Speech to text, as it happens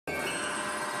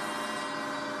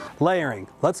Layering.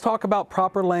 Let's talk about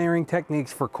proper layering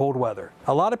techniques for cold weather.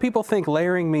 A lot of people think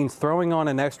layering means throwing on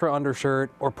an extra undershirt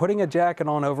or putting a jacket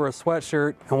on over a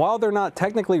sweatshirt, and while they're not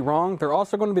technically wrong, they're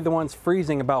also going to be the ones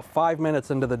freezing about 5 minutes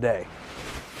into the day.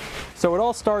 So it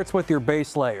all starts with your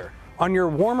base layer. On your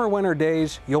warmer winter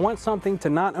days, you'll want something to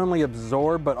not only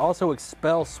absorb but also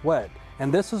expel sweat,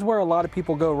 and this is where a lot of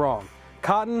people go wrong.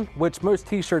 Cotton, which most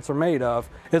t-shirts are made of,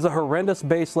 is a horrendous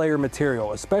base layer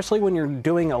material, especially when you're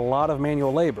doing a lot of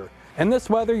manual labor. In this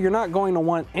weather, you're not going to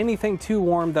want anything too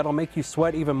warm that'll make you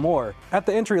sweat even more. At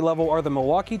the entry level are the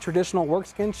Milwaukee traditional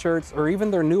workskin shirts or even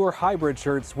their newer hybrid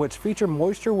shirts, which feature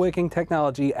moisture wicking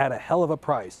technology at a hell of a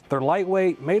price. They're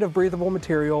lightweight, made of breathable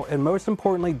material, and most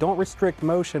importantly, don't restrict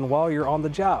motion while you're on the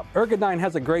job. Ergodyne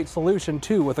has a great solution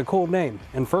too with a cool name,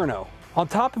 Inferno. On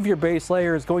top of your base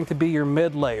layer is going to be your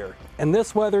mid layer. In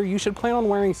this weather, you should plan on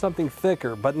wearing something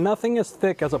thicker, but nothing as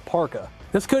thick as a parka.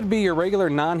 This could be your regular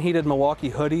non-heated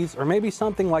Milwaukee hoodies, or maybe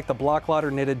something like the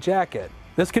Blockloader knitted jacket.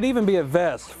 This could even be a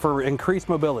vest for increased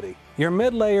mobility. Your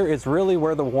mid layer is really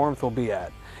where the warmth will be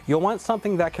at. You'll want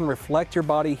something that can reflect your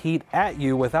body heat at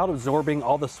you without absorbing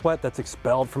all the sweat that's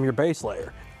expelled from your base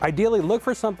layer. Ideally, look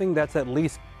for something that's at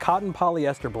least cotton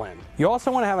polyester blend. You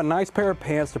also want to have a nice pair of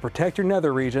pants to protect your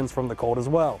nether regions from the cold as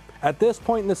well. At this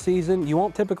point in the season, you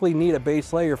won't typically need a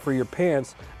base layer for your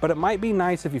pants, but it might be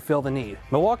nice if you feel the need.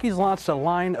 Milwaukee's launched a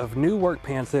line of new work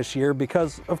pants this year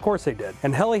because of course they did.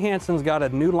 And Helly Hansen's got a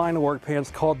new line of work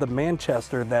pants called the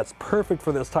Manchester that's perfect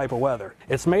for this type of weather.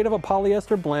 It's made of a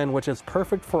polyester blend which is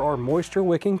perfect for our moisture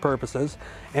wicking purposes,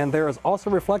 and there is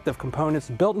also reflective components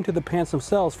built into the pants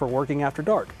themselves for working after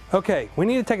dark. Okay, we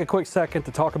need to take a quick second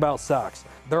to talk about socks.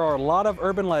 There are a lot of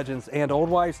urban legends and old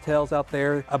wives' tales out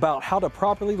there about how to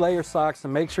properly layer socks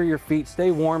and make sure your feet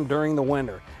stay warm during the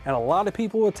winter. And a lot of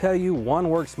people will tell you one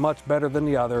works much better than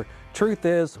the other. Truth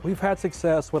is, we've had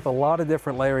success with a lot of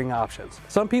different layering options.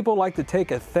 Some people like to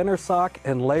take a thinner sock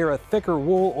and layer a thicker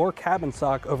wool or cabin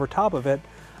sock over top of it.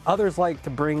 Others like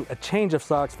to bring a change of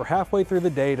socks for halfway through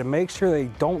the day to make sure they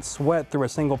don't sweat through a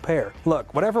single pair.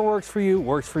 Look, whatever works for you,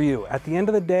 works for you. At the end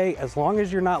of the day, as long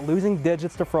as you're not losing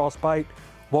digits to frostbite,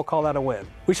 we'll call that a win.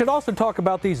 We should also talk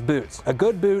about these boots. A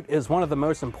good boot is one of the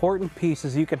most important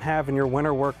pieces you can have in your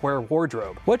winter workwear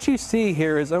wardrobe. What you see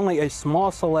here is only a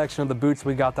small selection of the boots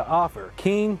we got to offer.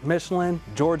 Keen, Michelin,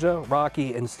 Georgia,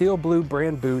 Rocky, and Steel Blue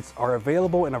brand boots are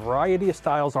available in a variety of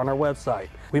styles on our website.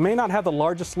 We may not have the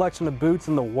largest selection of boots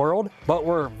in the world, but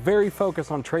we're very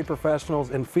focused on trade professionals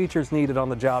and features needed on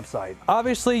the job site.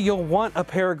 Obviously, you'll want a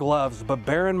pair of gloves, but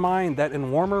bear in mind that in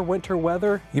warmer winter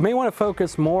weather, you may want to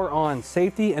focus more on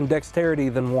safety and dexterity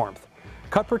than warmth.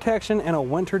 Cut protection and a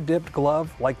winter dipped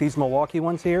glove, like these Milwaukee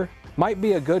ones here, might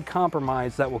be a good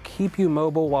compromise that will keep you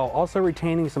mobile while also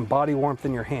retaining some body warmth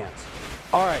in your hands.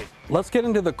 All right, let's get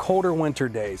into the colder winter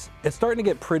days. It's starting to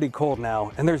get pretty cold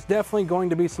now, and there's definitely going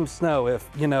to be some snow if,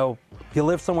 you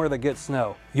live somewhere that gets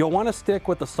snow. You'll want to stick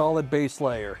with the solid base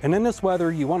layer. And in this weather,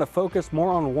 you want to focus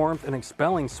more on warmth and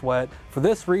expelling sweat. For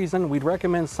this reason, we'd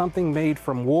recommend something made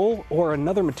from wool or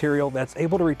another material that's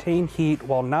able to retain heat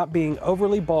while not being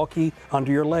overly bulky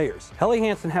under your layers. Helly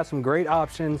Hansen has some great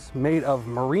options made of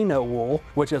merino wool,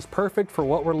 which is perfect for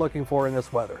what we're looking for in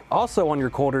this weather. Also on your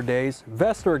colder days,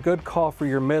 vests are a good call for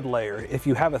your mid layer. If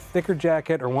you have a thicker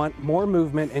jacket or want more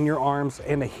movement in your arms,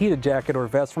 and a heated jacket or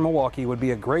vest from Milwaukee would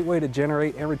be a great way to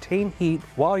generate and retain heat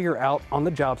while you're out on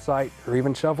the job site or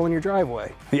even shoveling your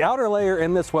driveway. The outer layer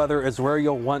in this weather is where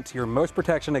you'll want your most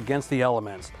protection against the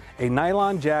elements. A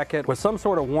nylon jacket with some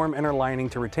sort of warm inner lining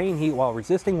to retain heat while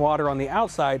resisting water on the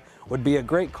outside would be a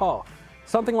great call.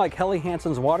 Something like Helly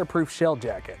Hansen's waterproof shell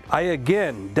jacket. I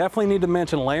again definitely need to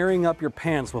mention layering up your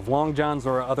pants with long johns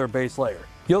or other base layer.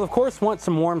 You'll of course want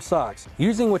some warm socks,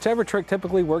 using whichever trick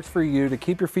typically works for you to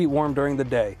keep your feet warm during the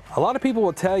day. A lot of people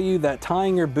will tell you that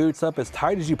tying your boots up as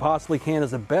tight as you possibly can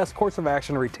is the best course of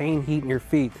action to retain heat in your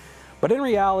feet. But in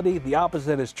reality, the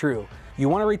opposite is true. You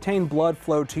want to retain blood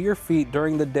flow to your feet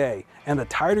during the day, and the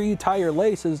tighter you tie your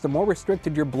laces, the more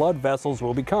restricted your blood vessels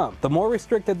will become. The more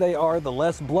restricted they are, the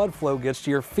less blood flow gets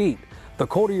to your feet. The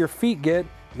colder your feet get,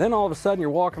 then all of a sudden you're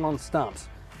walking on stumps.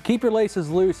 Keep your laces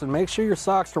loose and make sure your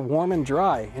socks are warm and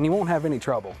dry, and you won't have any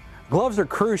trouble. Gloves are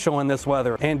crucial in this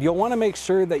weather, and you'll want to make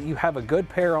sure that you have a good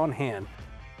pair on hand.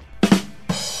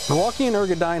 Milwaukee and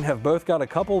Ergodyne have both got a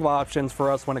couple of options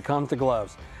for us when it comes to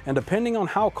gloves, and depending on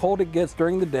how cold it gets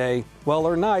during the day, well,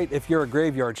 or night if you're a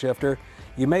graveyard shifter,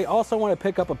 you may also want to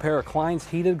pick up a pair of Klein's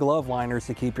heated glove liners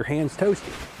to keep your hands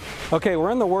toasty. Okay, we're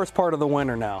in the worst part of the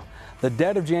winter now, the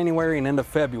dead of January and end of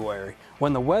February.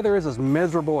 when the weather is as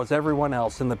miserable as everyone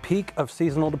else in the peak of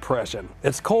seasonal depression.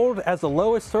 It's cold as the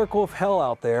lowest circle of hell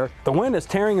out there. The wind is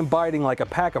tearing and biting like a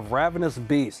pack of ravenous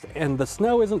beasts, and the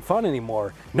snow isn't fun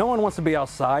anymore. No one wants to be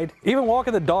outside. Even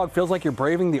walking the dog feels like you're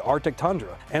braving the Arctic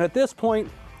tundra. And at this point,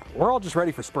 we're all just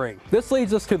ready for spring. This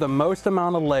leads us to the most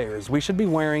amount of layers we should be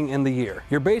wearing in the year.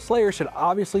 Your base layer should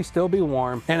obviously still be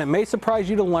warm, and it may surprise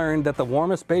you to learn that the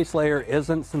warmest base layer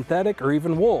isn't synthetic or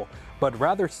even wool, but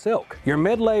rather silk. Your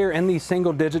mid layer in these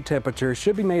single digit temperatures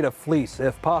should be made of fleece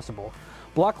if possible.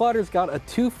 Blocklighter's got a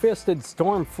two-fisted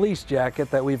storm fleece jacket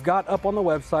that we've got up on the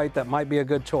website that might be a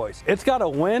good choice. It's got a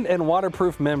wind and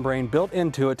waterproof membrane built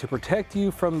into it to protect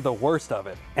you from the worst of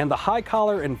it. And the high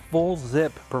collar and full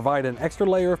zip provide an extra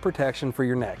layer of protection for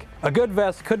your neck. A good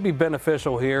vest could be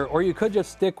beneficial here, or you could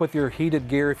just stick with your heated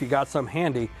gear if you got some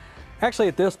handy. Actually,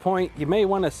 at this point, you may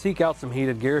want to seek out some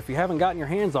heated gear if you haven't gotten your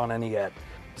hands on any yet,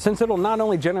 since it'll not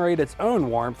only generate its own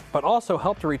warmth, but also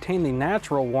help to retain the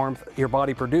natural warmth your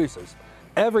body produces.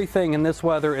 Everything in this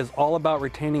weather is all about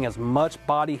retaining as much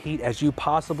body heat as you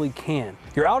possibly can.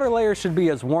 Your outer layer should be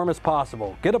as warm as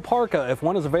possible. Get a parka if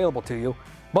one is available to you.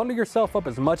 Bundle yourself up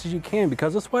as much as you can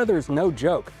because this weather is no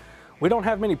joke. We don't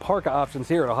have many parka options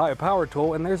here at Ohio Power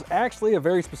Tool, and there's actually a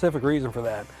very specific reason for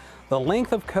that. The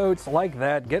length of coats like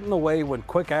that get in the way with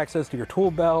quick access to your tool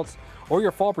belts or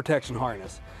your fall protection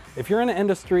harness. If you're in an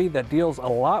industry that deals a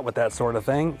lot with that sort of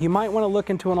thing, you might want to look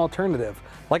into an alternative,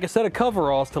 like a set of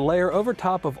coveralls to layer over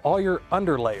top of all your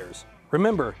under layers.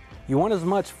 Remember, you want as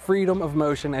much freedom of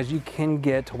motion as you can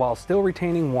get while still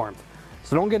retaining warmth.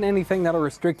 So don't get anything that'll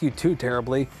restrict you too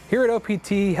terribly. Here at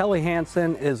OPT, Helly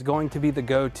Hansen is going to be the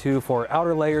go-to for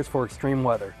outer layers for extreme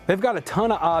weather. They've got a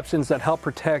ton of options that help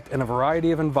protect in a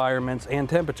variety of environments and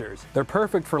temperatures. They're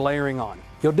perfect for layering on.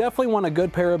 You'll definitely want a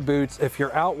good pair of boots if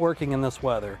you're out working in this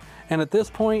weather. And at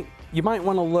this point, you might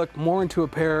want to look more into a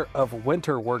pair of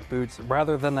winter work boots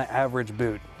rather than the average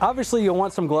boot. Obviously, you'll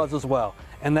want some gloves as well.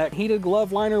 And that heated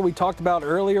glove liner we talked about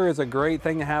earlier is a great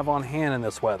thing to have on hand in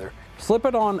this weather. Slip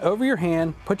it on over your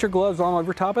hand, put your gloves on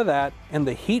over top of that, and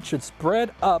the heat should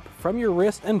spread up from your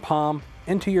wrist and palm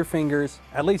into your fingers,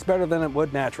 at least better than it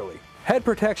would naturally. Head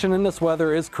protection in this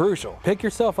weather is crucial. Pick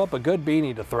yourself up a good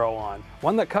beanie to throw on,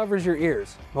 one that covers your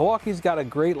ears. Milwaukee's got a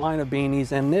great line of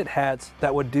beanies and knit hats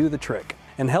that would do the trick.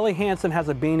 And Helly Hansen has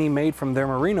a beanie made from their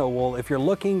merino wool if you're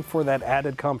looking for that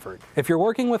added comfort. If you're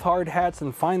working with hard hats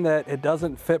and find that it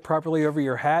doesn't fit properly over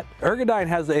your hat, Ergodyne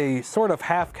has a sort of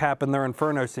half cap in their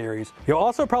Inferno series. You'll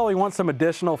also probably want some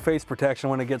additional face protection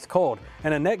when it gets cold,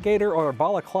 and a neck gaiter or a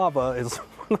balaclava is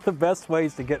one of the best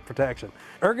ways to get protection.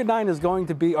 Ergodyne is going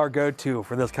to be our go-to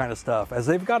for this kind of stuff, as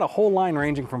they've got a whole line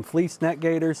ranging from fleece neck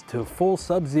gaiters to full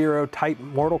Sub-Zero type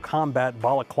Mortal Kombat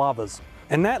balaclavas.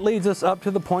 And that leads us up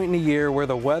to the point in the year where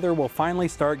the weather will finally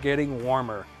start getting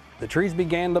warmer. The trees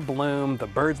began to bloom, the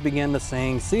birds began to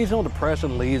sing, seasonal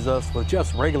depression leaves us with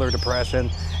just regular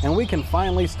depression, and we can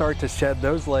finally start to shed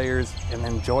those layers and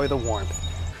enjoy the warmth.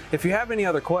 If you have any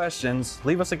other questions,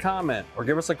 leave us a comment, or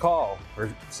give us a call,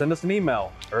 or send us an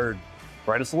email, or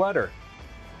write us a letter.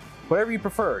 Whatever you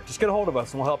prefer, just get a hold of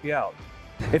us and we'll help you out.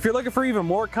 If you're looking for even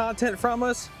more content from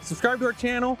us, subscribe to our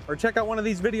channel or check out one of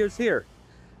these videos here.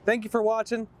 Thank you for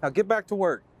watching. Now get back to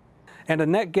work. And a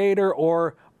neck gaiter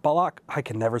or I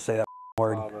can never say that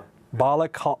word.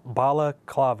 Balaclava.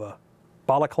 Balaclava.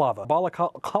 Balaclava.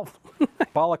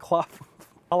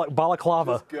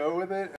 Just go with it.